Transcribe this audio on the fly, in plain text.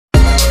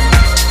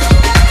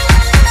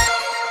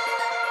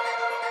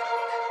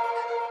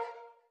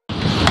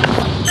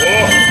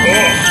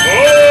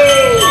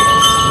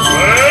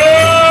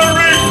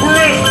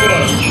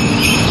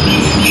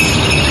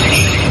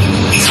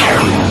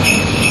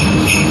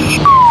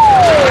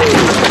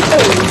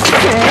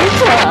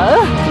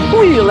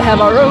have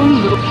our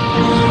own little...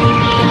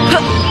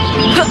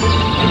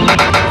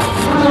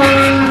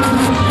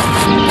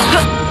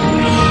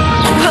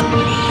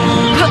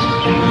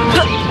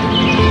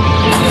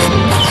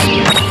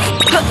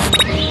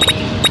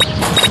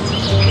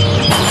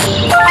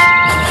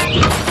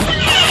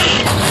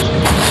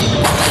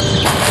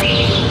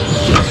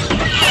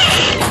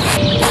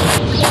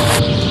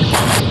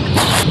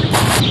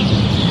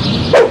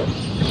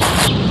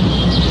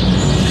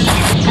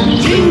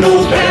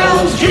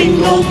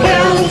 Jingle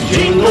bells,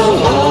 jingle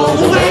all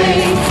the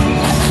way.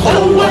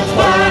 Oh, what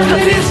fun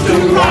it is to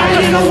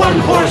ride in a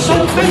one-horse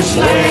open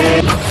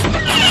sleigh.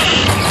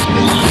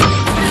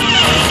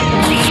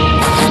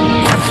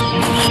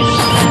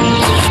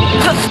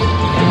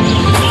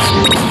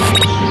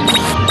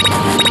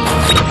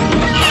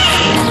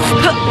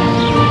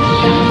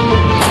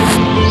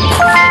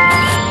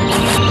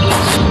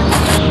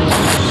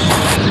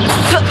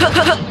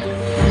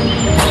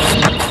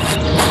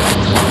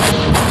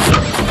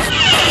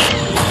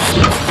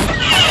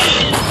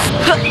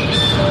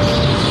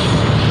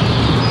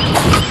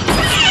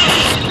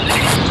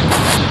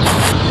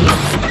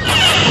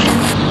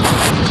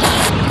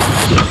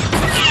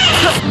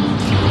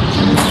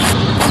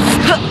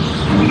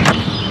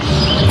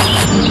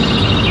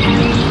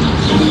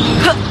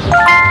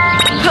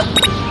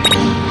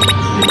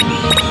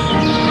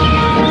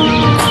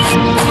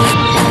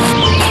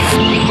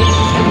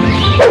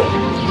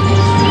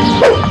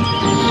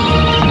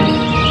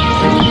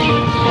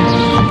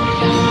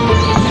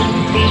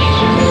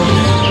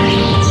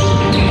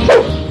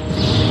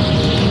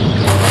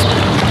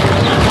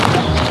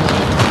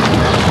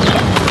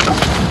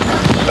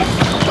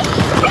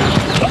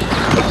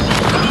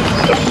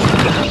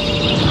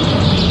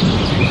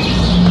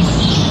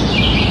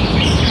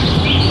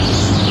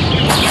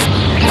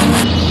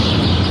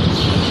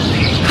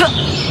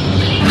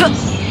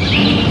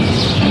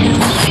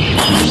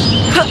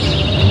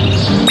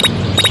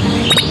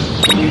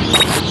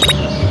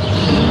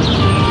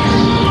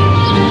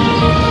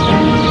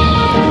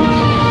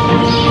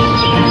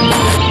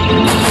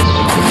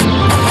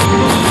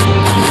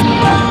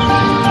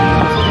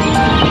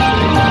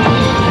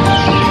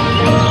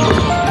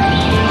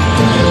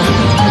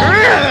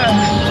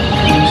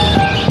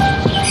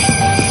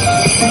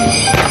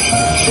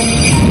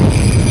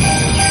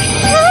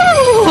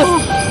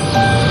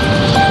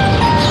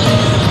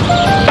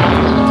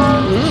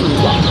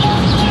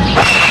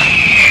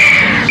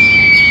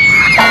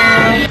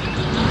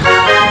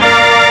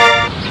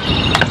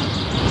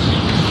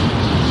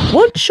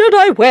 What should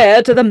I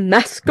wear to the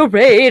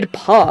masquerade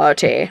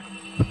party?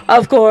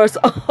 Of course,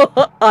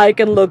 I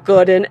can look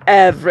good in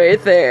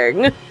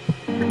everything.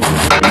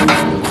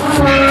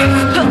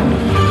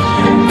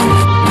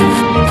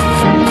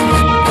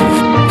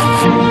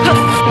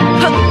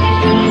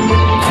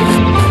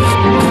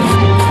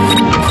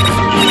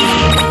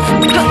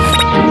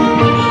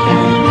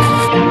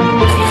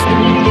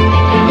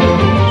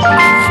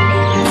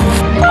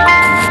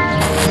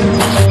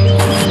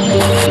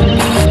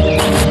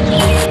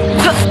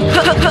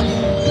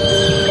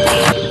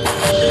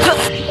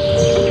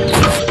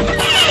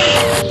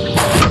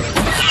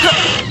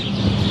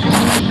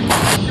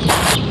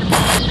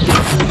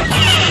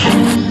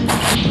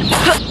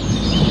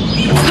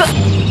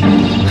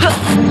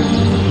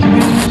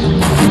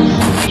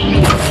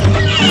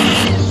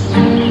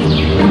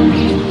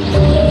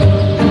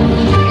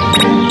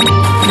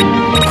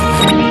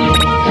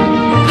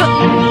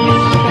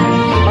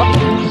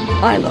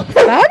 I look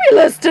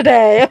fabulous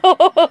today!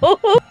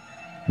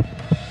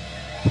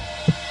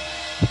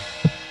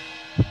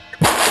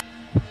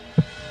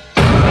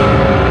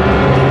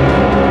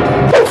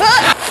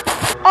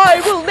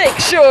 I will make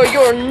sure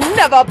you'll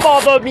never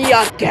bother me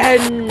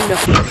again!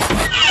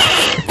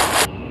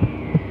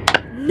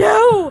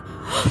 No!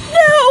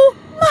 No!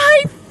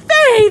 My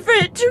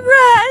favorite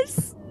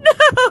dress!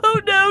 No,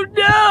 no,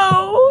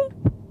 no!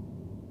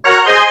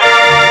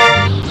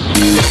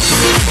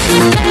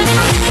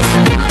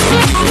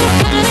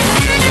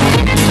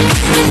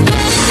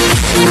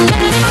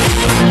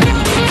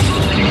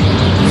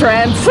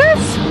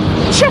 Francis,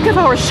 check if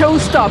our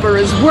showstopper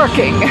is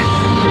working.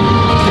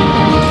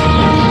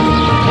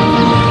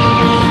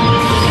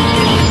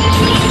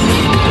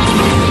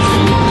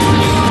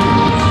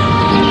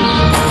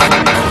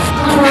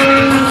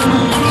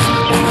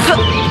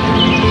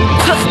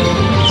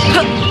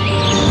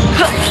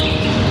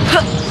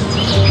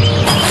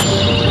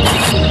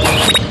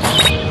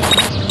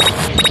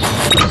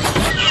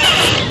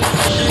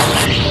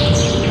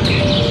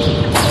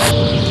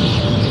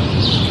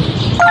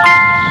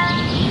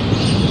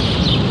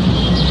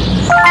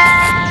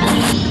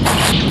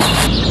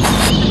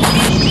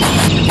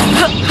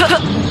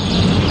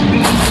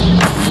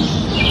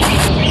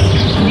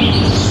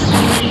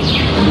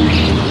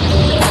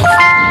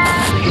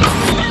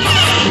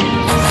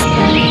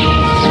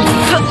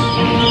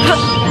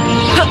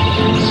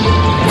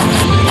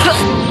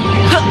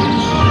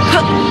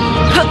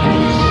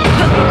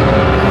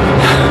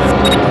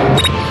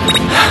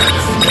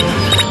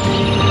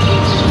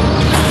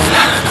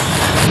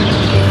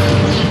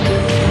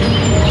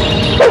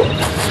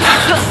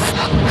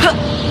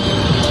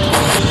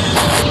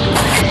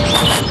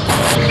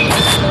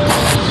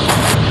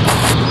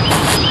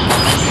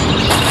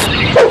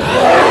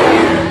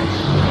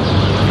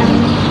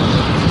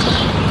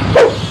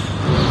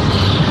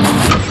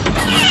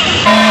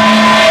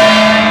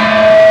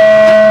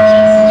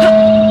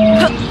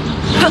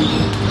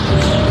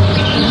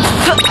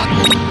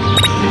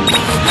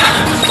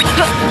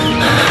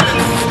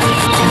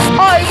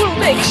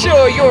 make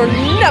sure you'll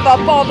never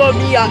bother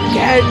me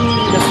again.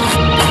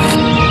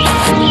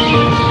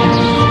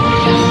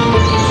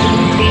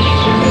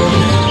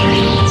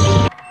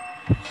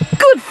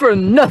 Good for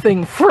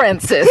nothing,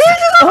 Francis.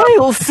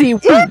 I'll see.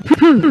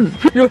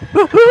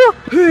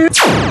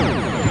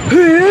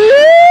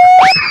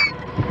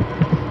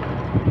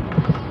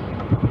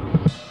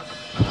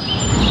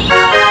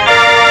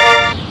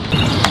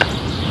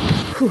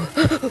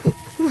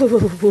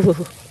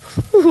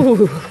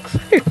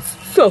 It's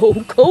so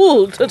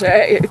cold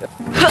today.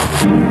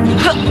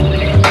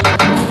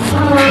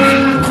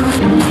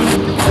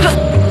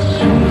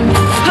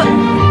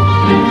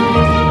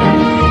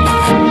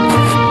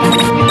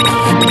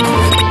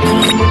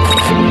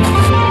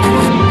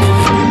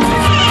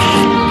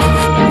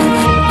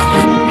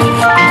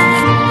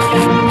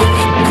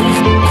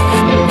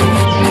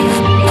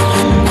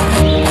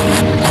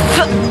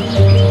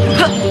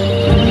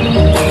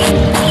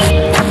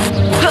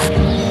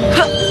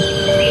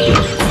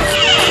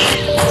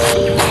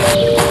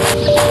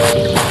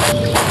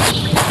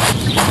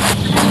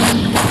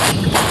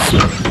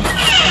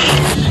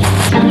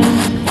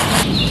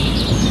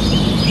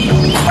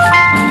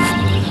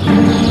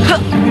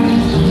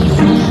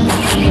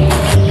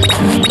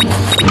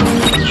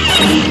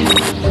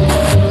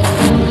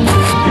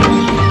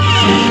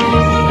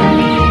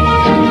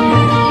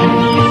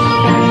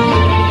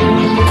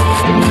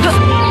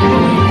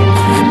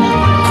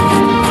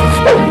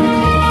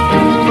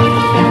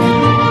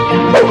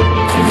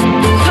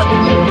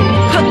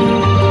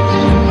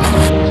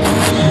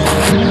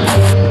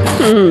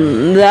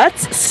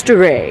 That's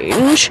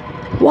strange.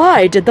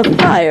 Why did the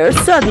fire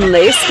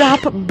suddenly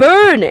stop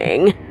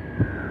burning?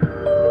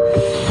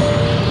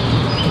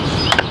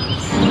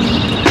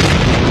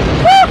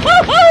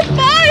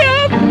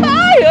 Fire!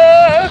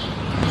 Fire!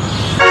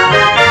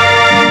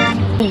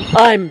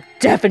 I'm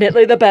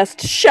definitely the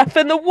best chef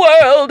in the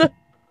world!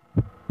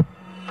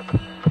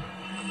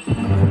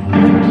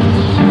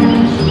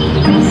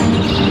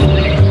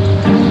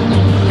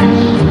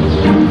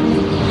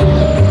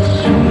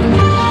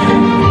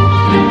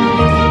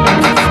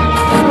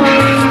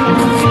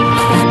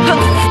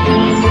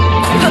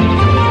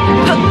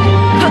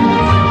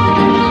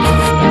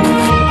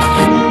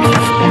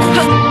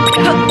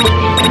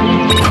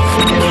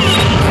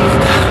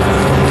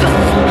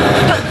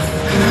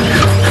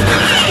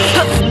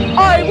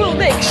 I will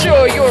make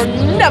sure you'll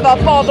never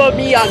bother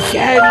me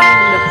again!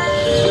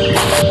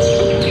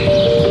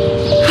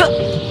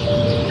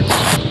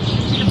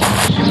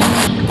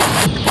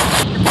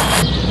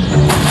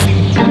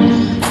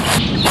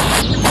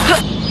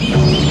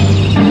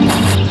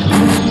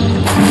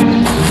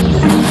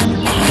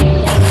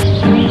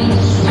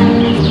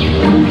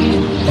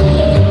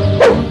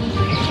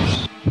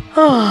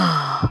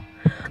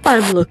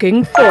 I'm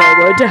looking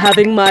forward to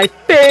having my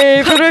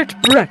favorite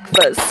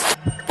breakfast.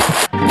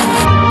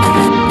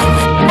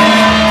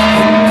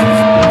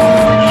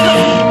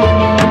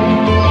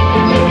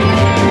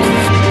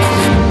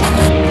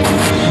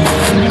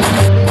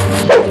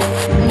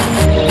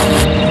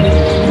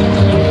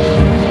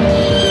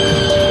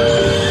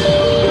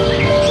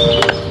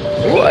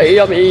 Why,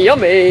 yummy,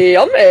 yummy,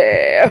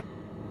 yummy!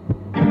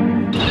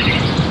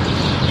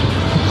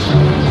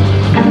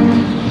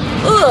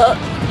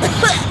 Ugh.